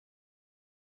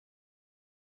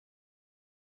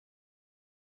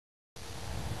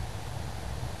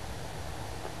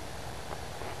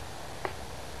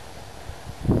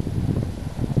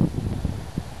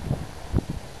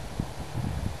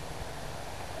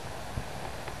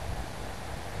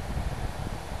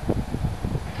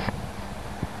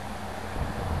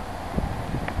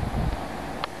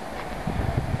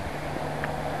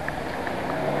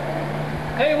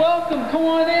Hey, welcome. Come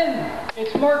on in.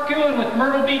 It's Mark Guin with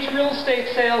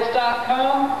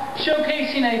MyrtleBeachRealEstateSales.com,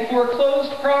 showcasing a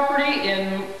foreclosed property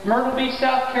in Myrtle Beach,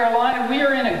 South Carolina. We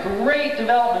are in a great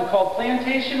development called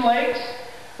Plantation Lakes.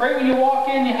 Right when you walk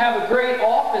in, you have a great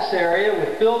office area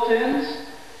with built-ins.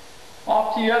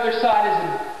 Off to the other side is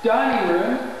a dining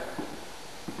room.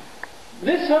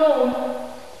 This home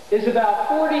is about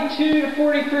 4,200 to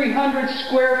 4,300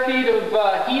 square feet of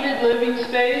heated living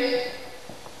space.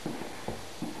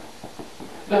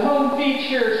 The home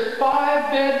features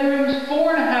 5 bedrooms,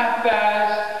 4.5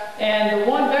 baths, and the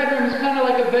 1 bedroom is kind of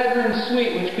like a bedroom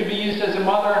suite, which could be used as a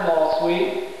mother-in-law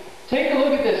suite. Take a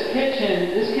look at this kitchen.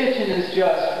 This kitchen is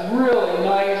just really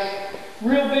nice.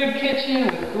 Real big kitchen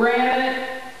with granite,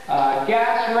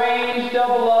 gas range,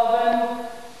 double oven.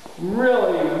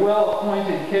 Really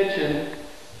well-appointed kitchen.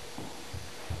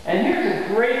 And here's a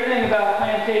great thing about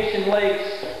Plantation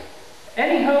Lakes.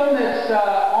 Any home that's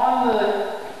on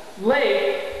the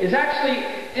lake is actually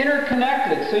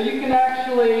interconnected, so you can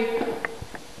actually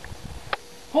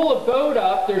pull a boat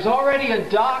up. There's already a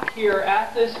dock here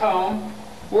at this home.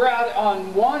 We're out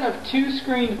on one of 2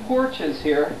 screened porches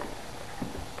here.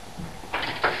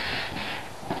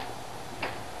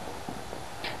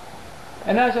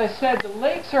 And as I said, the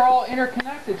lakes are all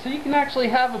interconnected, so you can actually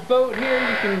have a boat here.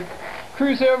 You can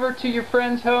cruise over to your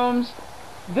friends' homes.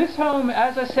 This home,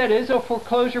 as I said, is a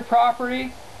foreclosure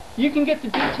property. You can get the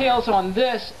details on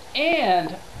this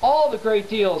and all the great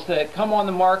deals that come on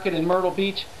the market in Myrtle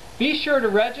Beach. Be sure to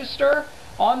register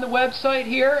on the website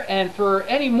here, and for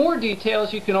any more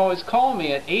details you can always call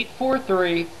me at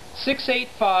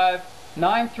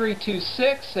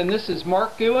 843-685-9326. And this is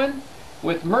Mark Guin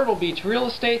with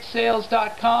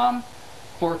MyrtleBeachRealEstateSales.com,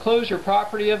 Foreclosure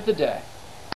Property of the Day.